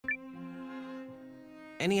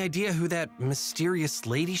Any idea who that mysterious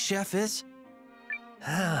lady chef is?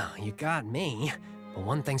 Ah, you got me. But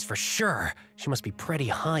one thing's for sure, she must be pretty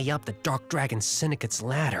high up the Dark Dragon Syndicate's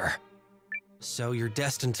ladder. So you're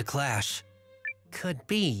destined to clash. Could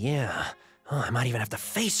be, yeah. Oh, I might even have to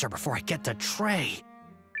face her before I get to Trey.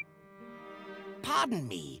 Pardon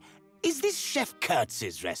me, is this Chef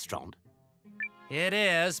Kurtz's restaurant? It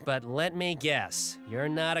is, but let me guess. You're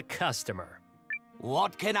not a customer.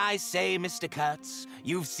 What can I say, Mr. Kurtz?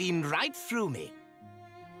 You've seen right through me.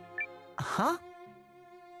 Huh?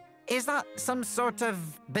 Is that some sort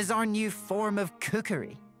of bizarre new form of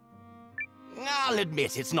cookery? I'll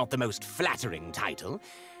admit it's not the most flattering title.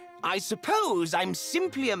 I suppose I'm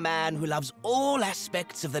simply a man who loves all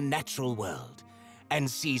aspects of the natural world and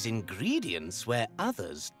sees ingredients where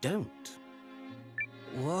others don't.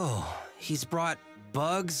 Whoa, he's brought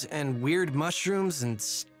bugs and weird mushrooms and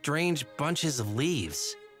strange bunches of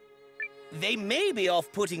leaves. They may be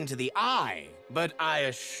off-putting to the eye, but I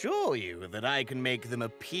assure you that I can make them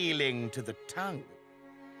appealing to the tongue.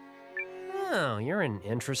 Oh, you're an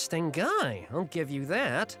interesting guy. I'll give you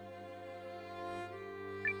that.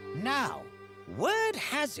 Now, word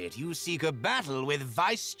has it you seek a battle with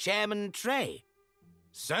Vice Chairman Trey.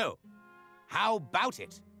 So, how about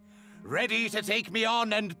it? Ready to take me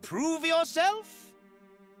on and prove yourself?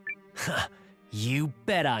 You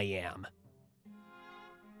bet I am.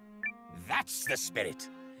 That's the spirit.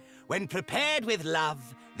 When prepared with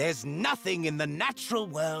love, there's nothing in the natural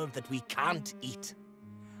world that we can't eat.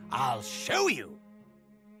 I'll show you.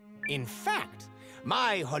 In fact,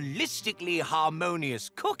 my holistically harmonious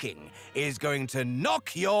cooking is going to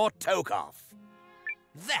knock your toque off.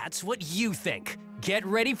 That's what you think. Get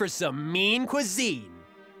ready for some mean cuisine.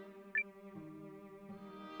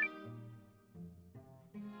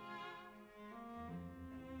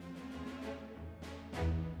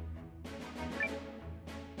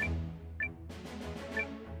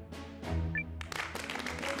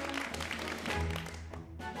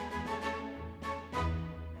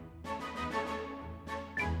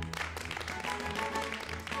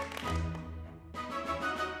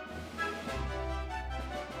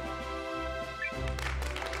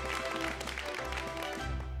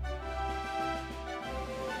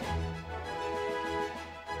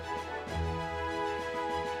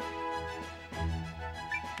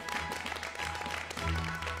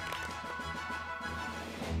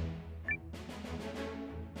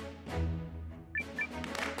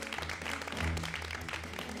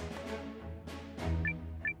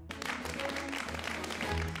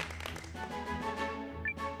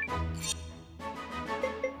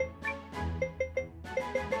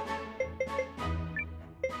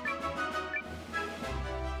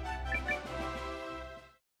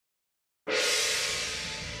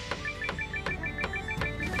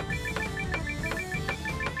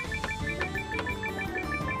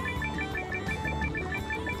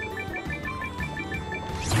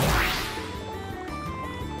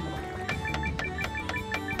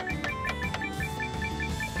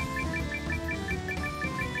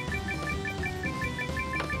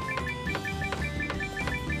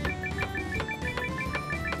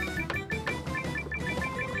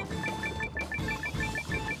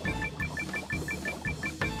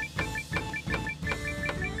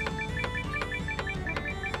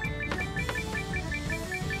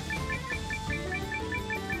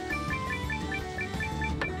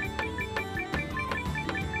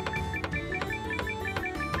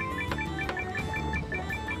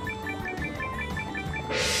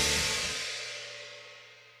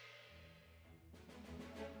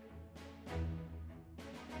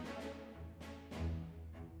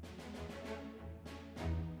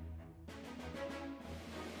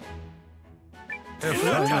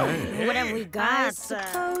 What have we got? I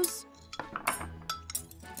suppose.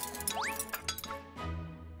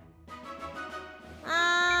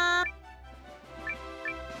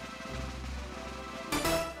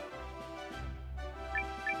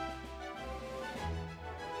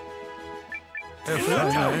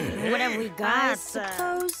 What have we got? I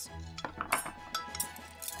suppose.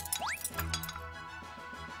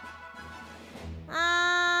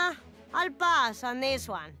 I'll pass on this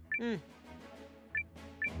one.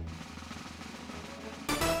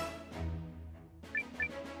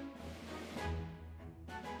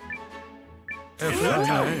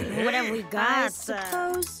 What have we got? I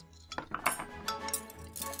suppose.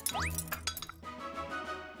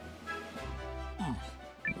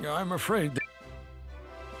 I'm afraid.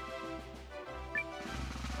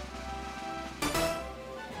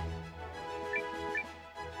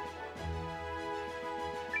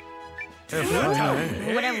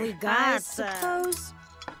 What have we got? I suppose.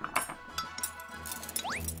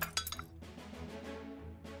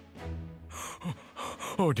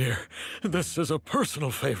 Oh dear, this is a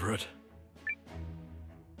personal favorite.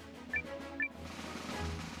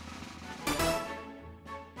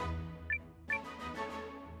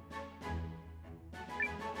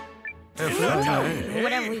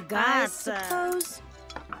 What have we got, suppose?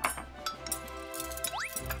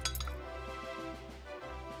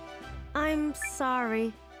 I'm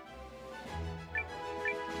sorry.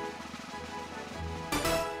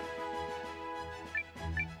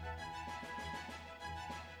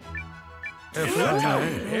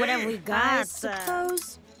 What have we got,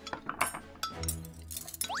 suppose?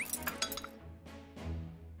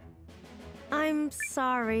 I'm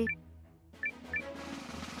sorry.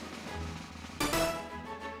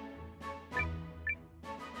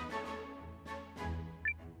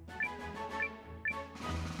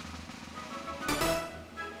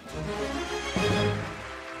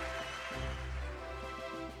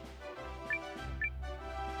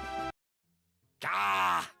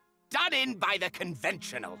 Done in by the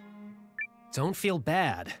conventional. Don't feel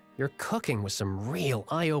bad. You're cooking with some real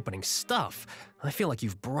eye-opening stuff. I feel like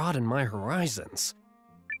you've broadened my horizons.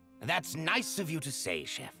 That's nice of you to say,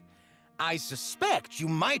 Chef. I suspect you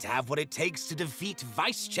might have what it takes to defeat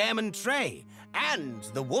Vice Chairman Trey, and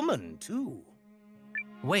the woman, too.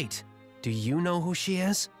 Wait, do you know who she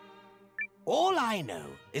is? All I know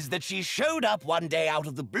is that she showed up one day out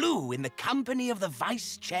of the blue in the company of the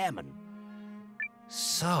Vice Chairman.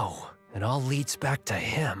 So, it all leads back to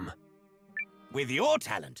him. With your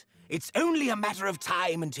talent, it's only a matter of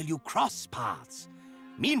time until you cross paths.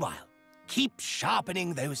 Meanwhile, keep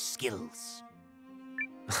sharpening those skills.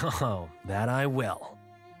 Oh, that I will.